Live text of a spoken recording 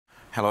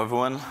Hello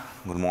everyone,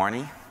 good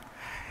morning.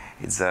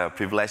 It's a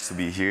privilege to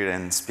be here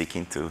and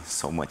speaking to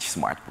so much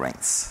smart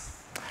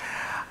brains.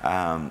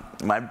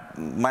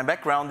 My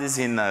background is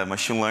in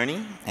machine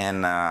learning,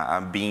 and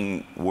I've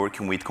been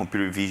working with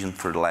computer vision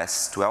for the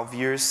last 12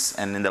 years,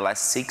 and in the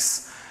last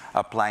 6,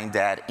 applying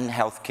that in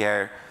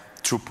healthcare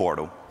through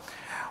Portal.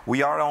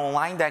 We are an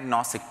online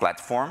diagnostic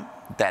platform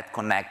that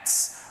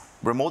connects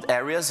remote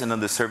areas and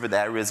underserved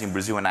areas in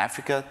Brazil and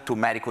Africa to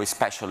medical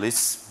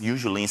specialists,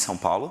 usually in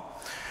São Paulo.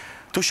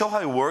 To show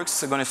how it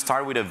works, I'm going to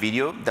start with a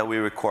video that we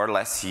recorded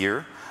last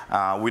year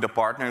with a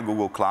partner,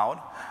 Google Cloud.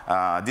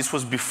 This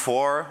was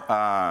before,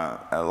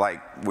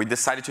 we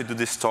decided to do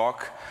this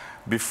talk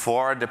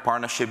before the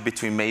partnership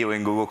between Mayo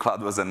and Google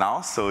Cloud was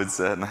announced, so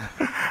it's a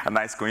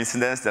nice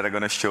coincidence that I'm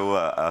going to show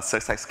a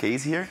success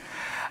case here.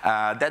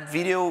 That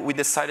video we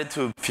decided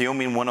to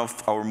film in one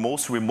of our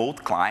most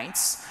remote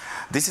clients.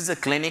 This is a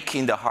clinic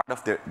in the heart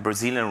of the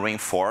Brazilian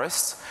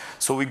rainforest.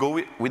 So we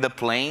go with a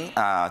plane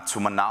to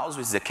Manaus,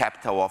 which is the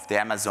capital of the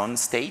Amazon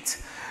state.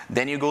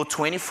 Then you go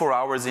 24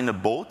 hours in a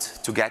boat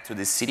to get to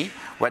the city,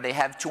 where they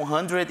have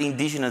 200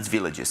 indigenous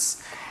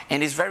villages.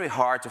 And it's very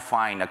hard to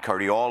find a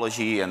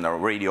cardiology and a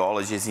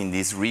radiologist in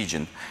this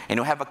region. And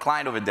you have a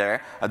client over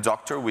there, a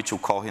doctor, which we'll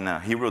call him a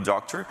hero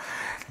doctor,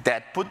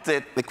 that put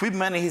the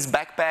equipment in his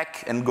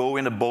backpack and go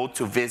in a boat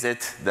to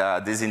visit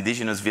these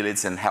indigenous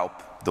villages and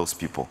help those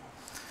people.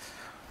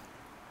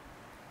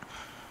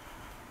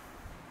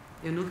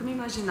 Eu nunca me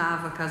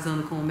imaginava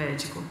casando com um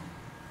médico.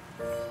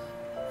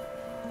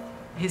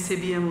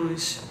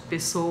 Recebíamos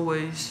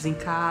pessoas em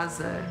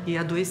casa que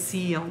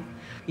adoeciam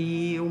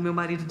e o meu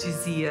marido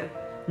dizia,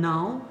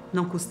 não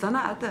custa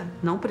nada,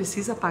 não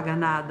precisa pagar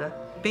nada.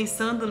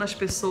 Pensando nas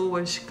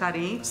pessoas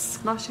carentes,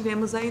 nós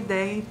tivemos a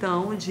ideia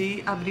então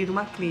de abrir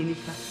uma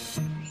clínica.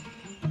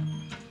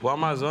 O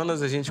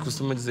Amazonas a gente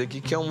costuma dizer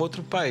que é um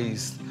outro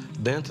país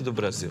dentro do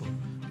Brasil.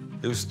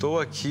 Eu estou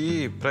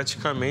aqui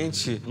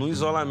praticamente no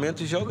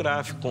isolamento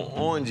geográfico,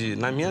 onde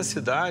na minha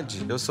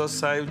cidade eu só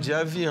saio de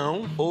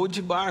avião ou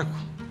de barco.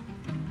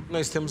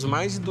 Nós temos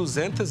mais de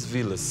 200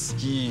 vilas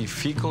que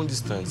ficam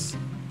distantes.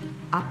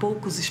 Há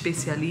poucos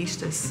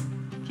especialistas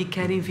que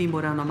querem vir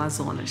morar no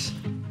Amazonas.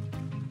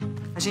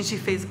 A gente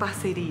fez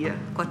parceria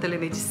com a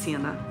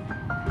telemedicina.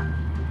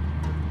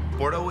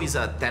 Portal is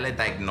a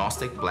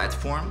telediagnostic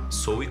platform,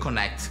 so we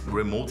connect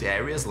remote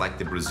areas like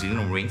the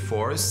Brazilian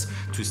rainforest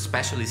to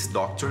specialist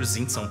doctors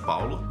in São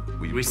Paulo.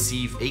 We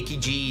receive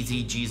EKGs,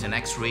 EEGs, and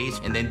X-rays,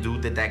 and then do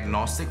the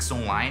diagnostics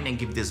online and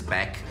give this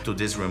back to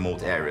these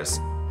remote areas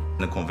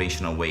in a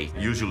conventional way.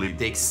 Usually it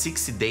takes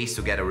 60 days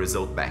to get a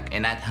result back,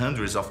 and at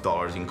hundreds of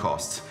dollars in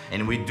cost.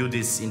 And we do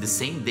this in the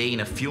same day in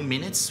a few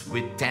minutes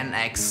with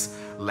 10x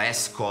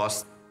less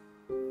cost.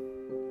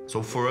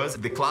 So for us,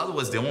 the cloud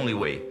was the only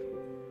way.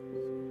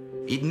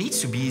 It needs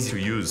to be easy to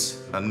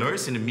use. A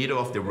nurse in the middle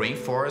of the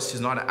rainforest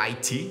is not an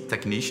IT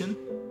technician.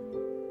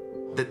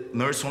 The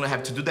nurse only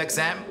have to do the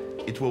exam.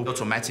 It will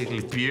automatically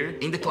appear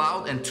in the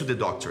cloud and to the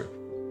doctor.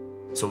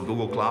 So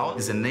Google Cloud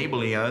is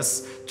enabling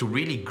us to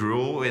really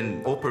grow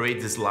and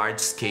operate this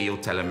large-scale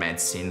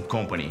telemedicine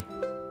company.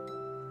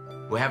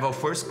 We have our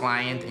first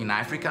client in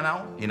Africa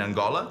now, in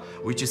Angola,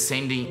 which is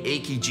sending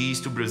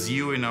EKGs to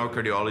Brazil, and our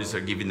cardiologists are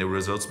giving the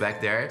results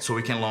back there. So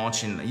we can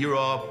launch in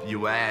Europe,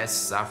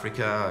 US,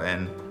 Africa,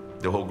 and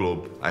the whole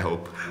globe, I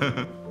hope.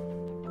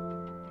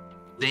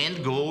 The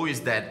end goal is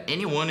that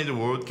anyone in the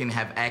world can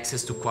have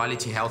access to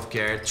quality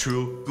healthcare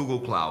through Google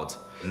Cloud.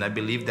 And I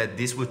believe that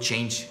this will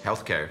change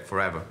healthcare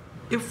forever.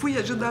 Eu fui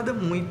ajudada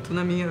muito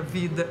na minha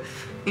vida,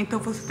 então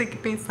você tem que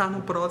pensar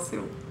no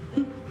próximo.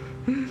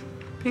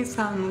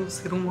 Pensar no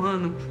ser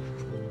humano.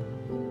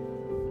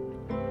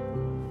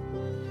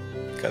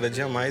 Cada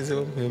dia mais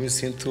eu me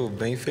sinto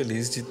bem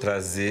feliz de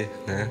trazer,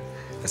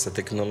 essa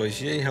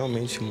tecnologia e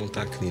realmente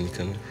montar a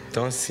clínica,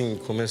 Então, assim,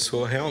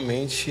 começou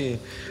realmente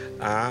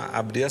a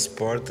abrir as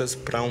portas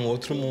para um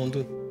outro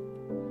mundo.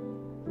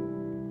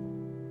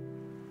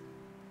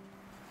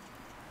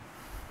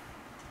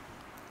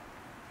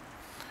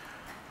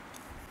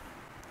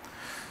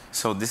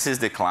 So this is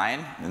the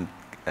client, and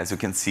as you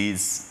can see,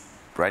 it's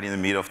right in the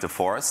middle of the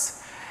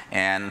forest.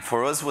 And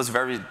for us, it was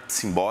very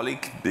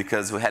symbolic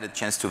because we had a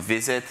chance to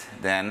visit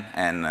them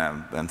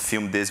and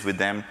film this with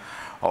them.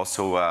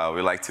 Also,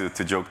 we like to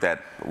joke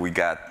that we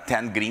got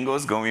 10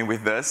 gringos going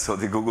with us, so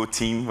the Google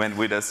team went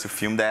with us to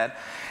film that,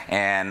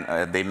 and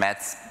they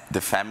met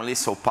the family.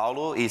 So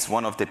Paulo is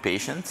one of the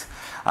patients.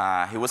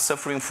 He was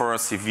suffering from a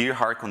severe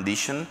heart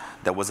condition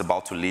that was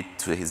about to lead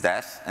to his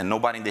death, and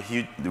nobody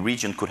in the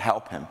region could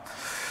help him.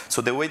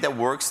 So the way that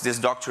works, this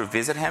doctor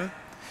visited him,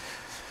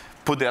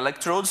 put the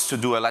electrodes to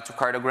do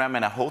electrocardiogram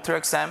and a Holter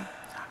exam.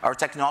 Our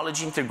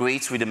technology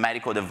integrates with the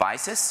medical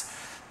devices,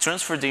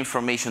 transfer the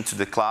information to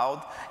the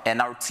cloud,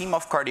 and our team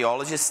of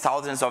cardiologists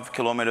thousands of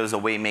kilometers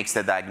away makes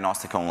the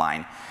diagnostic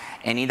online.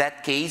 And in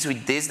that case,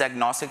 with these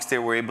diagnostics, they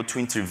were able to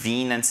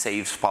intervene and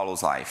save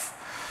Paulo's life,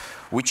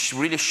 which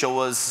really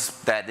shows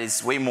us that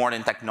it's way more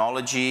than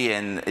technology,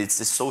 and it's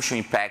the social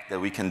impact that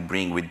we can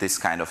bring with this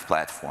kind of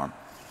platform.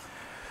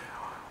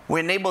 We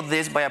enabled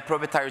this by a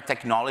proprietary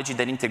technology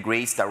that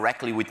integrates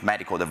directly with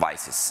medical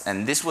devices.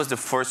 And this was the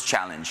first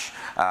challenge.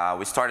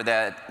 We started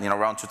that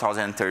around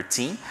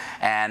 2013,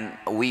 and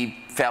we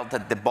felt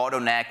that the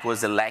bottleneck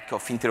was the lack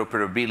of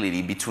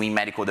interoperability between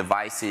medical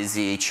devices,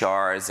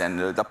 EHRs,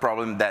 and the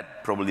problem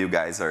that probably you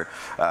guys are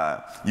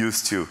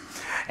used to.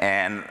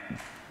 And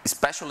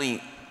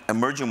especially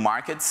emerging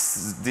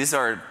markets, these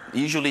are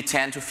usually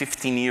 10 to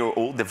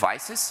 15-year-old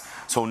devices,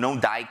 so no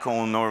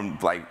DICOM or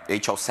like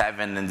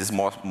HL7 and these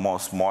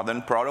most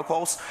modern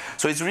protocols.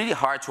 So it's really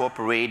hard to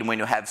operate when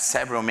you have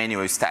several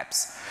manual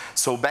steps.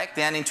 So back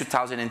then in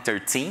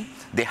 2013,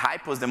 the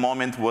hype was the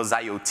moment was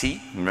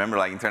IoT, remember,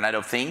 like Internet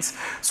of Things.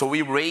 So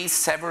we raised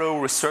several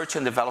research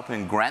and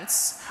development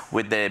grants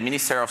with the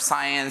Ministry of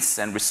Science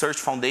and research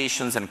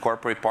foundations and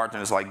corporate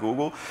partners like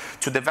Google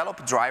to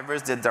develop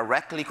drivers that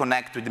directly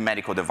connect with the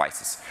medical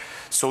devices.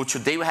 So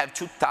today we have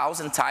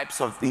 2,000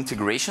 types of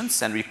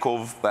integrations, and we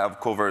have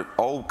covered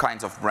all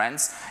kinds of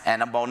brands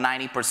and about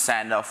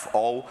 90% of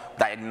all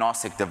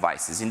diagnostic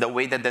devices, in the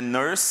way that the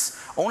nurse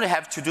only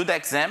have to do the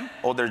exam,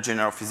 or their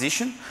general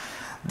physician.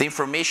 The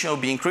information will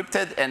be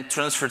encrypted and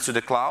transferred to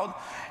the cloud,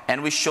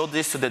 and we show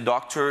this to the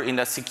doctor in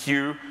a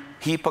secure,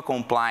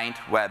 HIPAA-compliant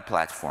web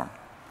platform.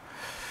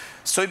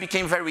 So it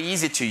became very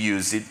easy to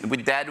use.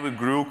 With that, we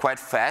grew quite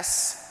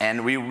fast,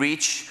 and we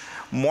reached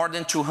more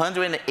than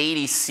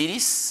 280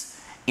 cities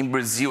in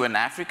Brazil and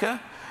Africa,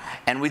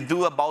 and we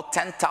do about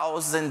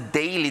 10,000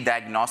 daily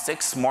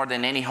diagnostics, more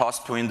than any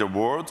hospital in the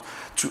world,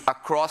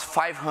 across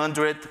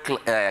 500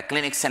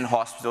 clinics and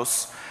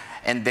hospitals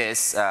in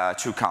these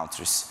 2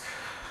 countries.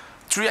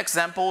 3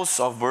 examples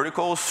of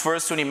verticals.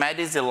 First, Unimed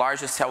is the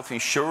largest health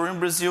insurer in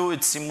Brazil.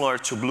 It's similar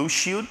to Blue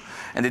Shield,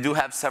 and they do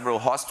have several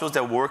hospitals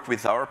that work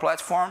with our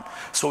platform.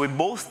 So we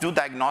both do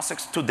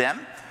diagnostics to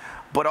them,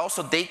 but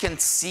also they can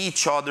see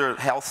each other,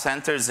 health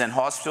centers and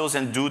hospitals,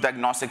 and do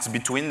diagnostics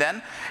between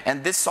them.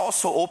 And this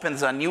also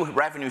opens a new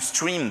revenue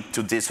stream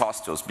to these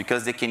hospitals,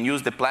 because they can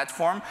use the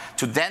platform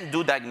to then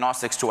do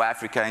diagnostics to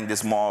Africa in the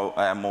small,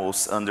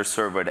 most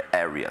underserved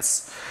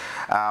areas.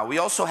 We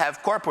also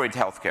have corporate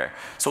healthcare.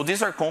 So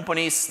these are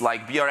companies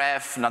like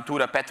BRF,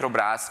 Natura,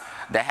 Petrobras,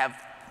 that have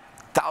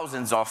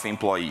thousands of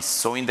employees.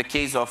 So in the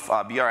case of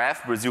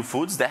BRF, Brazil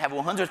Foods, they have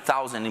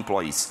 100,000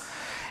 employees.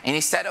 And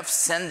instead of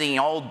sending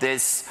all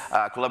these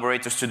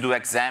collaborators to do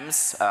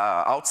exams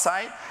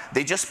outside,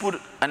 they just put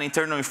an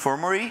internal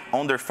infirmary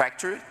on their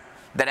factory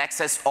that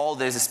access all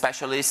these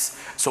specialists.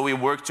 So we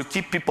work to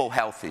keep people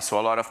healthy. So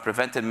a lot of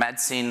preventive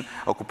medicine,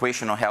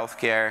 occupational health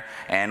care,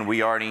 and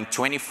we are in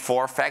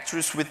 24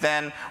 factories with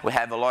them. We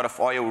have a lot of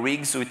oil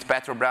rigs with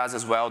Petrobras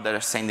as well that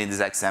are sending these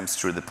exams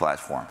through the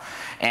platform.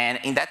 And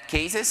in that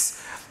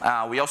cases,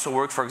 we also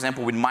work, for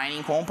example, with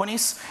mining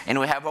companies, and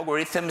we have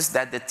algorithms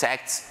that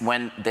detect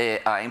when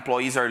the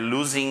employees are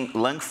losing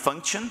lung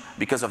function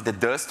because of the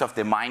dust of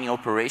the mining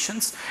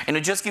operations, and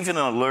we just give you an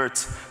alert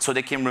so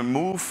they can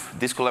remove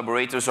these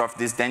collaborators of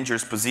this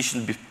dangerous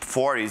position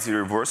before it's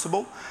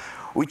irreversible,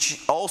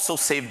 which also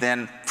saved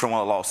them from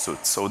a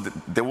lawsuit. So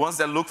the ones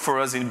that looked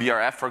for us in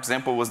BRF, for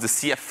example, was the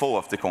CFO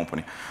of the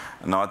company,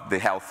 not the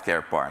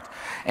healthcare part.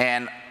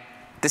 And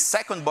the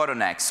second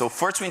bottleneck, so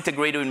first we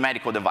integrated with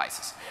medical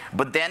devices,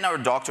 but then our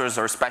doctors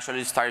or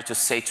specialists started to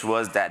say to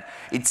us that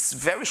it's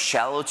very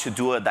shallow to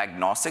do a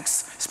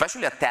diagnostics,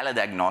 especially a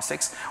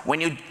telediagnostics,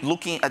 when you're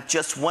looking at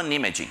just one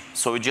imaging.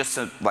 So just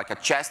like a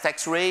chest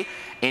x-ray,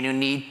 and you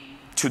need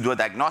to do a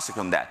diagnostic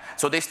on that.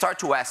 So they start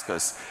to ask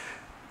us,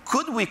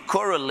 could we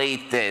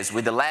correlate this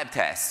with the lab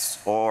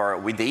tests or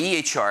with the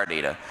EHR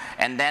data?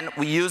 And then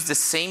we use the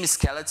same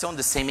skeleton,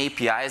 the same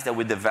APIs that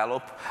we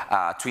develop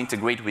to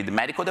integrate with the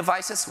medical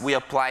devices. We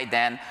apply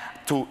then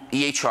to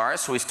EHR.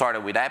 So we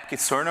started with Epic,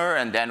 Cerner,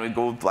 and then we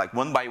go like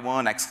one by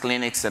one,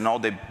 X-Clinics and all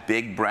the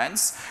big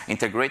brands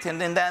integrated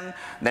in them.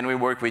 Then we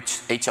work with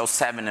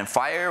HL7 and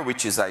FHIR,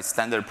 which is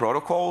standard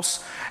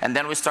protocols. And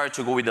then we start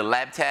to go with the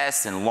lab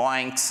tests and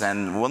LOINCs,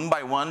 and one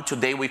by one,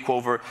 today we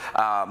cover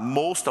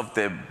most of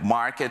the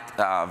market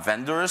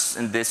vendors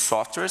in these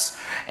softwares,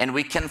 and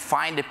we can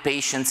find the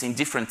patients in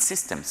different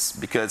systems,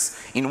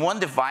 because in one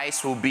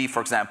device will be,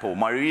 for example,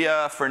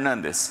 Maria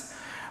Fernandez,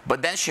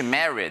 but then she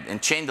married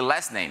and changed the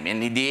last name,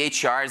 and in the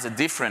HR is a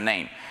different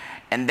name.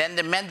 And then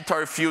the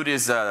mandatory field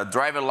is a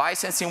driver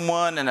license in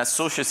one and a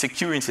social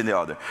security in the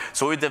other.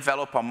 So we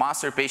develop a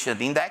master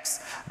patient index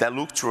that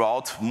looks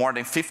throughout more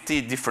than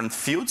 50 different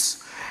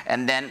fields,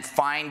 and then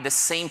find the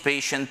same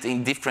patient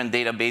in different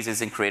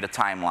databases and create a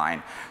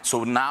timeline.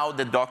 So now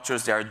the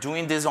doctors that are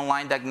doing these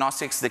online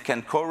diagnostics, they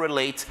can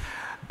correlate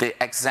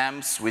the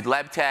exams with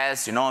lab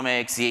tests,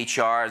 genomics,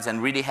 EHRs,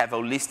 and really have a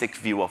holistic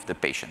view of the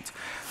patient.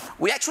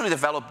 We actually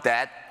developed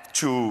that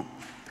to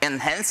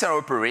enhance our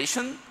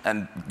operation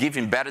and give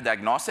him better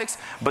diagnostics,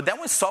 but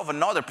then we solve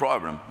another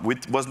problem,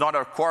 which was not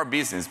our core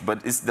business,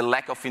 but it's the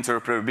lack of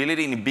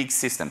interoperability in big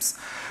systems.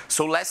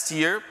 So last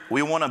year,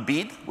 we won a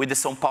bid with the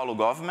São Paulo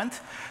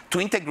government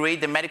to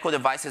integrate the medical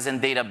devices and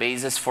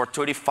databases for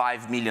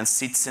 35 million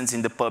citizens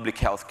in the public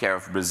health care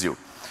of Brazil.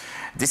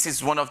 This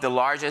is one of the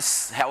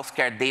largest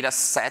healthcare data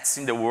sets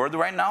in the world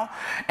right now,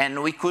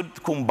 and we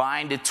could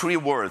combine the three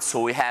worlds.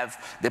 So we have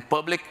the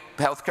public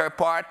healthcare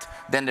part,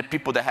 then the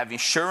people that have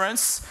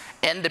insurance,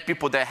 and the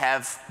people that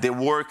have the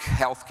work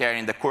healthcare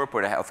and the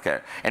corporate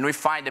healthcare. And we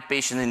find the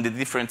patient in the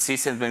different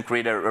systems and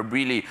create a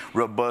really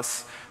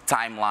robust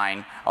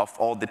timeline of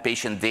all the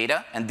patient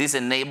data, and this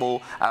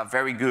enable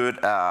very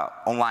good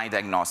online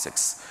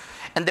diagnostics.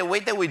 And the way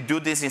that we do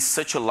this in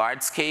such a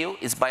large scale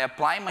is by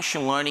applying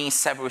machine learning in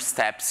several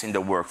steps in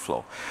the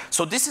workflow.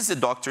 So this is the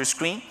doctor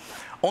screen.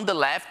 On the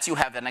left, you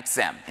have an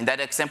exam. In that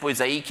example,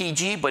 it's a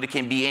EKG, but it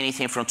can be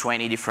anything from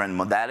 20 different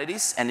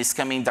modalities, and it's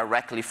coming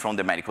directly from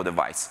the medical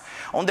device.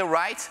 On the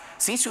right,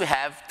 since we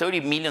have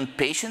 30 million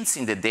patients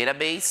in the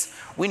database,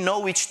 we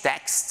know which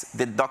text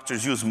the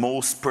doctors use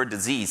most per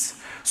disease.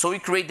 So we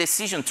create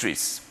decision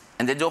trees,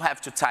 and they don't have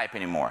to type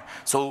anymore.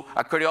 So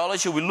a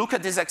cardiologist will look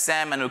at this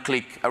exam and will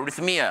click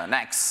arrhythmia,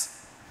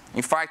 next.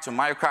 Infarction,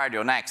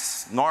 myocardial,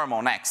 next.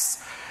 Normal,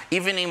 next.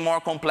 Even in more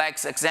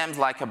complex exams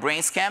like a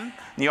brain scan,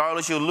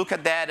 neurology will look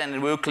at that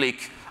and will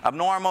click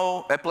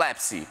abnormal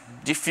epilepsy,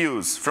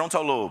 diffuse,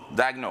 frontal lobe,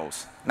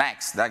 diagnose,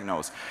 next,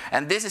 diagnose.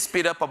 And this is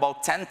speed up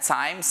about 10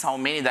 times how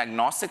many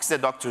diagnostics the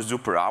doctors do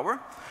per hour,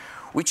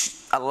 which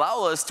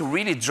allow us to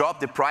really drop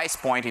the price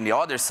point in the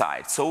other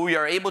side. So we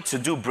are able to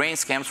do brain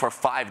scans for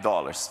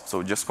 $5.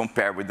 So just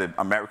compare with the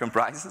American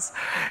prices.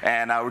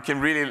 And we can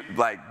really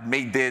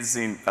make this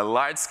in a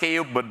large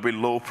scale, but with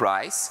low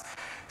price.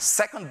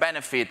 Second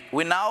benefit,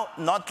 we're now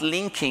not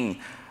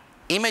linking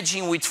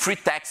imaging with free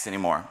text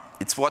anymore.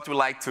 It's what we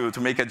like to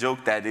make a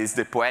joke that is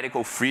the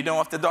poetical freedom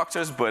of the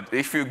doctors, but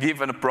if you give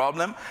a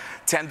problem,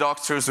 10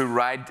 doctors will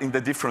write in the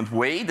different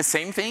way, the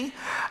same thing.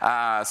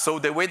 So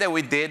the way that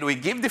we did, we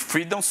give the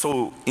freedom,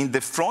 so in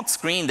the front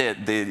screen,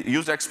 the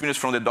user experience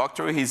from the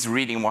doctor, he's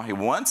reading what he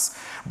wants,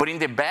 but in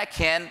the back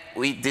end,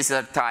 these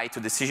are tied to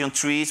decision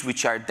trees,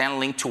 which are then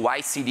linked to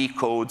ICD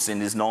codes in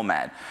this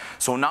Nomad.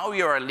 So now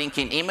we are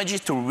linking images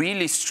to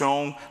really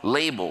strong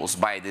labels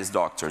by these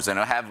doctors, and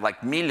I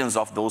have millions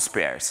of those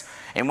pairs.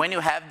 And when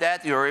you have that,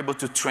 you're able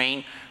to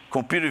train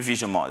computer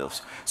vision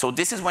models. So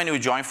this is when we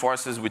joined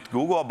forces with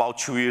Google about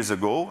 2 years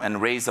ago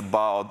and raised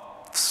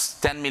about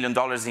 $10 million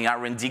in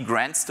R&D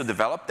grants to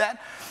develop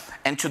that.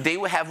 And today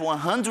we have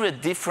 100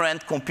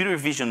 different computer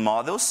vision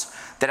models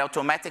that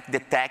automatically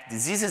detect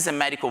diseases and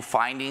medical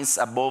findings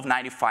above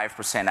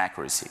 95%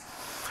 accuracy.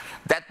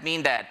 That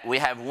means that we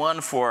have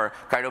one for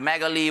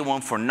cardiomegaly,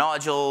 one for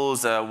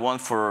nodules, one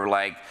for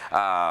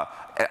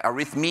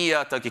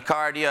arrhythmia,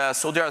 tachycardia.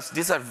 So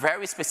these are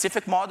very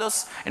specific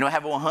models, and we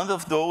have 100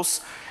 of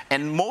those.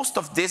 And most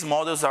of these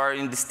models are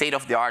in the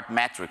state-of-the-art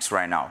metrics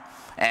right now.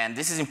 And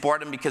this is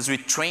important because we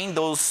train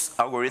those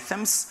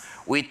algorithms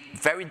with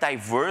very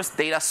diverse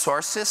data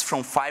sources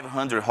from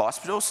 500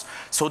 hospitals,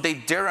 so they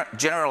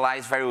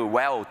generalize very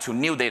well to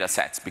new data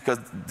sets, because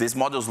these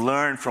models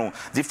learn from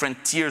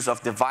different tiers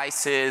of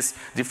devices,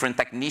 different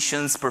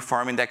technicians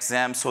performing the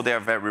exam, so they are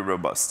very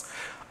robust.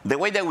 The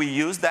way that we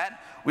use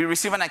that, we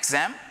receive an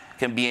exam,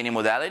 can be any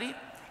modality.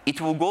 It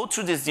will go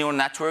through this neural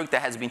network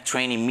that has been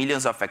trained in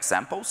millions of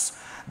examples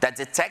that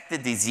detect the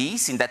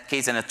disease, in that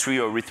case an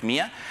atrial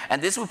arrhythmia,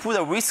 and this will put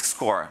a risk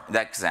score in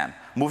the exam,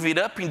 move it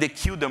up in the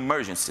queued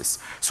emergencies.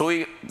 So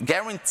we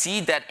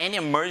guarantee that any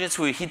emergency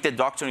will hit the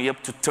doctor in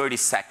up to 30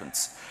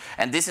 seconds.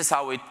 And this is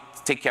how we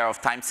take care of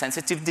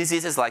time-sensitive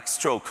diseases like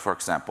stroke, for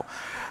example.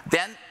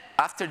 Then,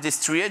 after this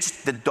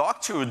triage, the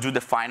doctor will do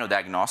the final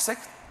diagnostic,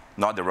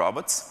 not the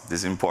robots,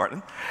 this is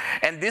important.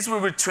 And this will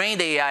retrain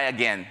the AI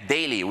again,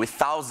 daily, with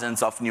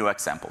thousands of new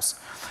examples.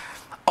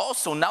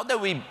 Also, now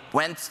that we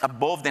went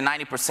above the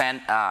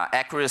 90%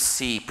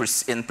 accuracy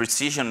and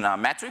precision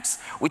metrics,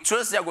 we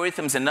trust the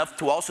algorithms enough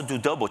to also do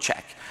double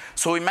check.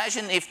 So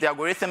imagine if the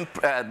algorithm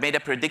made a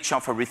prediction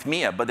of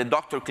arrhythmia, but the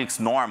doctor clicks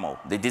normal,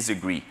 they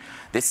disagree.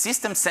 The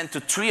system sent to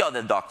 3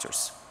 other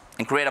doctors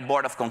and create a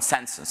board of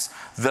consensus,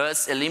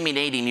 thus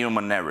eliminating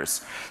human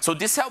errors. So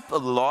this helped a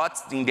lot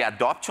in the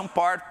adoption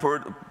part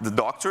for the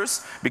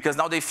doctors, because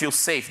now they feel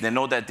safe. They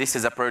know that this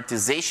is a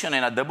prioritization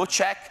and a double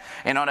check,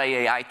 and not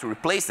AI to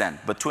replace them,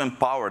 but to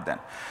empower them.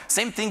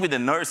 Same thing with the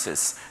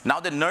nurses. Now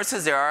the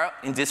nurses that are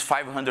in these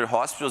 500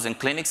 hospitals and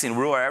clinics in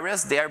rural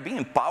areas, they are being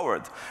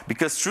empowered,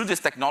 because through this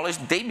technology,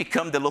 they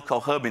become the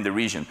local hub in the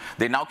region.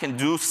 They now can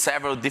do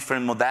several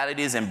different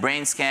modalities and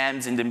brain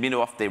scans in the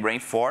middle of the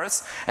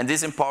rainforest, and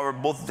this empowers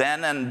both them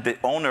and the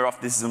owner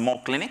of these small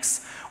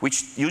clinics,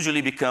 which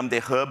usually become the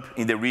hub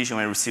in the region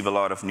and receive a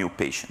lot of new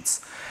patients.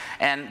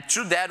 And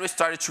through that, we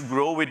started to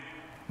grow with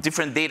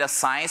different data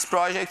science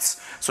projects.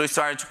 So we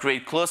started to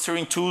create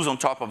clustering tools on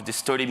top of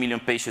this 30 million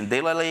patient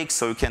data lake,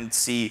 so you can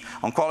see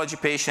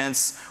oncology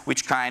patients,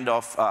 which kind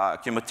of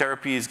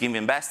chemotherapy is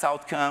giving best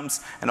outcomes,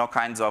 and all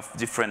kinds of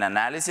different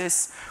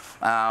analysis.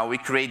 We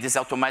create these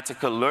automatic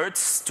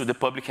alerts to the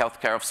public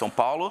health care of São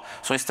Paulo.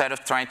 So instead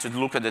of trying to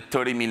look at the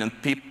 30 million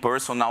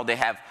person, now they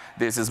have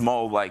this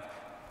small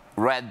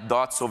red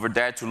dots over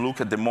there to look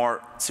at the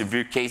more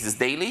severe cases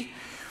daily.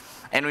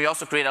 And we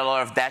also create a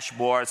lot of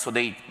dashboards so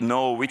they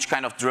know which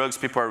kind of drugs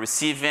people are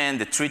receiving,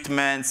 the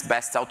treatments,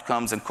 best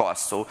outcomes, and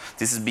costs. So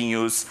this is being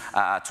used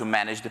to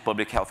manage the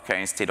public health care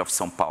in the state of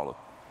São Paulo.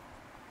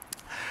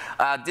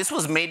 This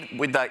was made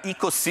with the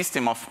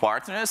ecosystem of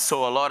partners,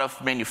 so a lot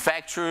of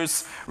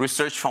manufacturers,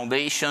 research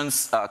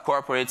foundations,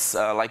 corporates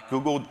like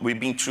Google. We've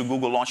been through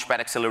Google Launchpad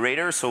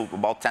Accelerator, so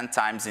about 10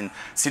 times in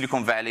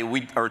Silicon Valley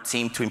with our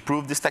team to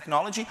improve this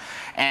technology.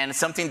 And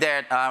something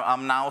that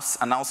I'm now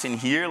announcing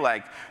here,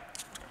 like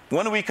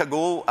 1 week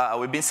ago,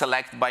 we've been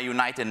selected by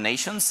United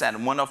Nations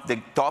and one of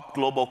the top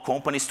global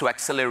companies to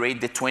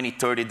accelerate the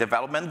 2030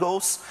 development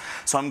goals.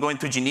 So I'm going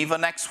to Geneva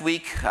next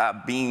week,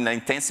 being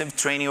intensive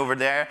training over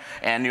there,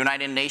 and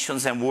United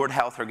Nations and World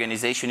Health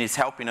Organization is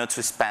helping us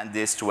to expand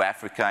this to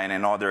Africa and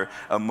in other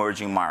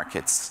emerging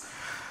markets.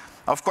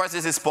 Of course,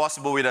 this is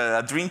possible with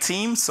a dream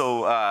team,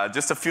 so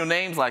just a few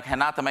names, like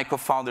Renata, my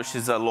co-founder,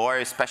 she's a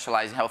lawyer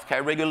specialized in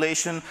healthcare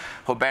regulation.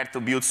 Roberto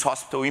builds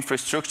hospital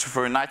infrastructure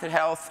for United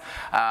Health.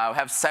 We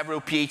have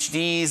several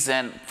PhDs,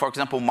 and for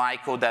example,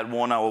 Michael, that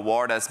won an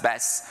award as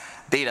best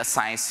data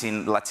science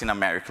in Latin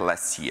America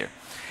last year.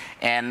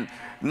 And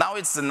now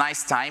it's a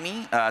nice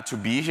timing to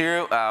be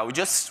here. We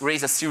just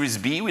raised a Series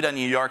B with a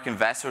New York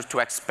investor to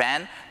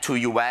expand to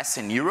US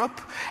and Europe.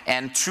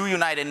 And through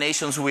United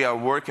Nations, we are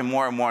working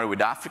more and more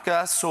with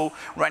Africa. So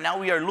right now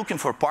we are looking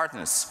for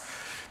partners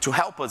to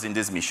help us in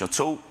this mission.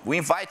 So we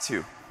invite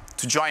you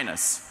to join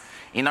us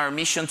in our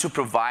mission to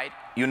provide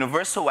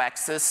universal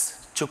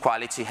access to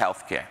quality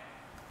healthcare.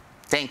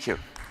 Thank you.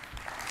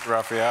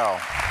 Rafael.